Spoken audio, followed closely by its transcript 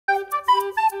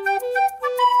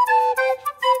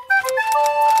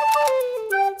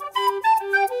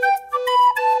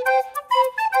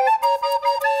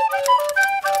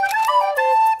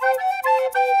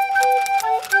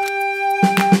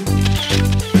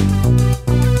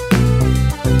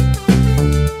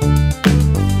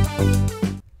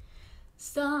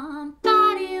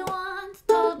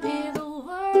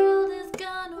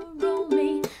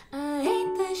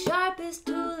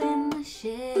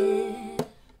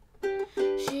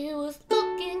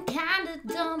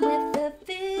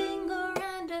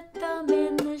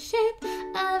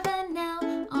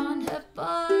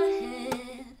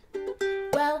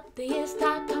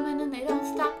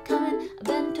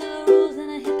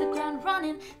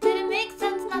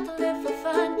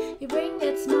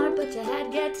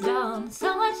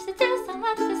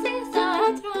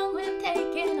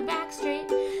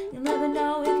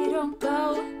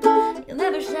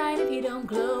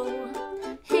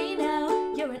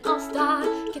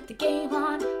get the game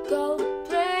on, go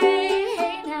play.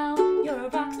 Hey now, you're a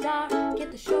rock star,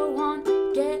 get the show on,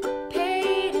 get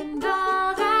paid, and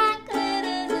all that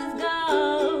glitters is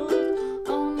gold.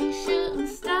 Only shooting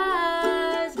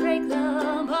stars break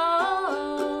the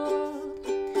mold.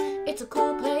 It's a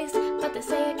cool place, but they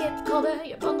say it gets colder.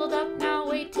 You're bundled up now,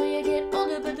 wait till you get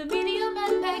older. But the media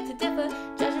men beg to differ,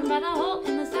 judging by the hole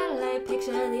in the satellite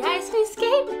picture. The ice we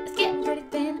skate is getting pretty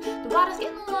thin. The water's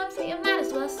getting warm, so you might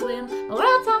as well swim. My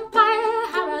world's on fire,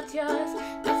 how about yours?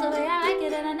 That's the way I like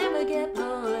it, and I never get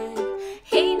bored.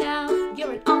 Hey now,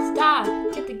 you're an all-star,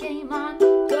 get the game on,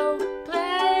 go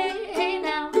play. Hey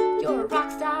now, you're a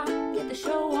rock star, get the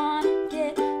show on,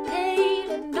 get paid,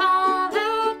 and all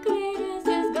that glitters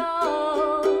is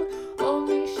gold.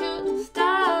 Only shooting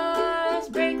stars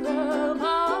break the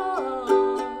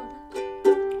mold.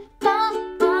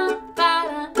 Bum, bum,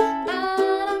 ba-da,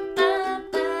 ba-da, ba-da,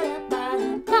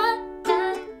 ba-da, ba-da,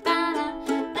 ba-da,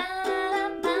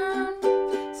 ba-da.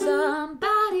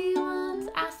 Somebody once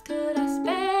asked, could I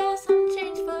spare some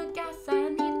change for gas? I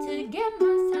need to get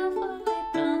myself away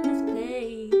from this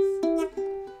place.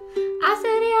 I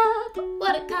said, yeah, but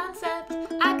what a concept.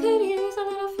 I could use a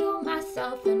little fuel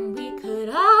myself, and we could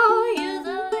all use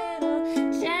a little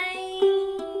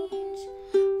change.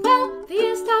 Well, the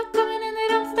years start coming and they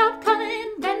don't stop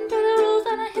coming. Bend to the rules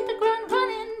and I hit the ground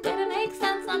running. Did it make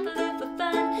sense not to live for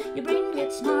fun? Your brain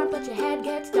gets smart, but your head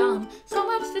gets dumb. So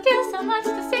much to do, so much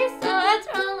to see, so what's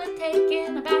wrong with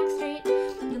taking a back street?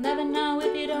 You'll never know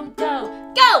if you don't go.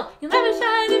 Go! You'll never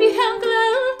shine if you don't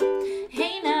glow.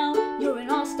 Hey now, you're an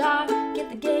all-star, get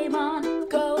the game on,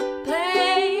 go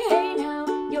play. Hey now,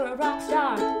 you're a rock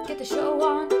star, get the show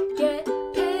on, get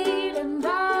paid, and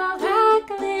all that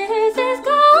glitters is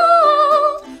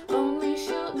gold. Only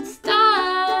shooting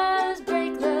stars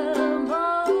break the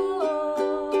mold.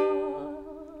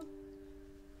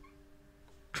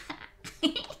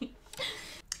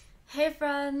 Hey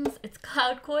friends, it's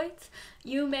Cloud Quartz.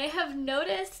 You may have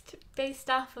noticed, based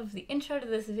off of the intro to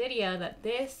this video, that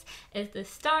this is the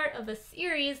start of a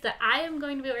series that I am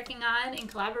going to be working on in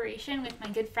collaboration with my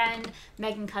good friend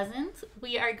Megan Cousins.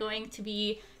 We are going to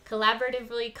be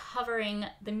collaboratively covering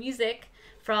the music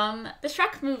from the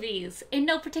Shrek movies in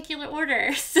no particular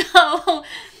order. So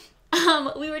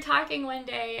we were talking one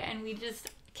day and we just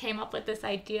came up with this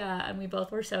idea and we both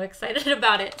were so excited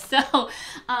about it. So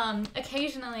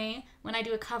occasionally when I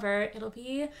do a cover, it'll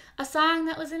be a song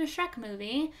that was in a Shrek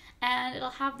movie and it'll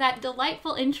have that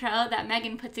delightful intro that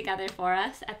Megan put together for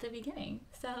us at the beginning.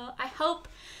 So I hope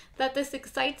that this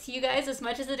excites you guys as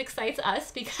much as it excites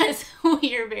us, because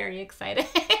we are very excited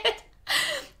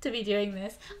to be doing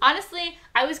this. Honestly,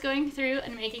 I was going through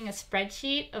and making a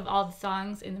spreadsheet of all the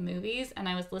songs in the movies and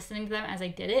I was listening to them as I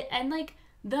did it, and like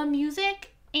the music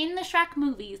in the Shrek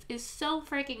movies is so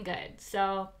freaking good.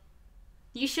 So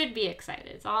you should be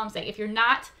excited. That's all I'm saying. If you're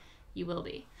not, you will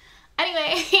be.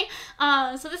 Anyway,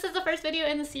 so this is the first video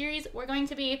in the series. We're going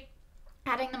to be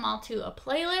adding them all to a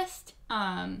playlist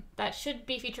that should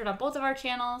be featured on both of our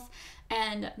channels.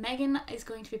 And Megan is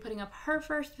going to be putting up her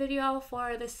first video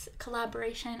for this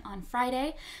collaboration on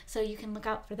Friday. So you can look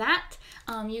out for that.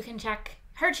 You can check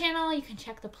her channel, you can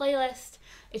check the playlist.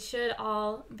 It should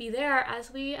all be there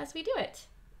as we do it.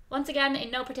 Once again, in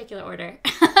no particular order.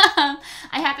 I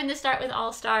happen to start with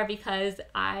All Star because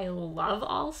I love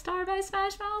All Star by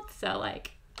Smash Mouth, so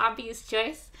like obvious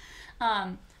choice.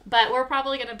 But we're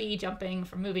probably gonna be jumping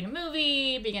from movie to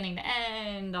movie, beginning to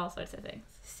end, all sorts of things.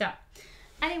 So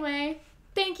anyway,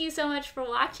 thank you so much for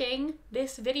watching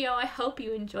this video. I hope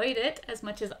you enjoyed it as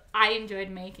much as I enjoyed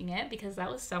making it, because that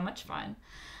was so much fun.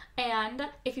 And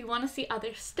if you want to see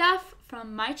other stuff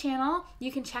from my channel,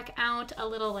 you can check out a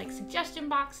little like suggestion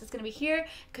box that's going to be here.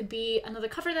 It could be another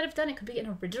cover that I've done. It could be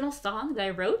an original song that I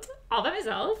wrote all by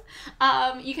myself.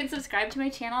 You can subscribe to my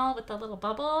channel with the little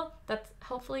bubble. That's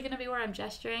hopefully going to be where I'm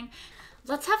gesturing.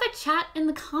 Let's have a chat in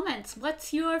the comments.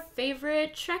 What's your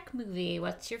favorite Shrek movie?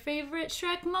 What's your favorite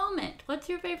Shrek moment? What's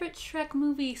your favorite Shrek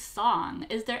movie song?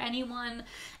 Is there anyone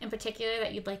in particular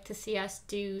that you'd like to see us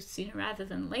do sooner rather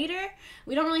than later?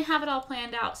 We don't really have it all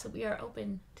planned out, so we are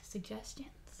open to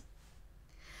suggestions.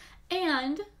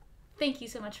 And thank you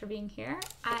so much for being here.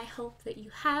 I hope that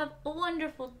you have a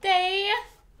wonderful day.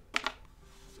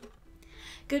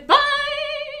 Goodbye!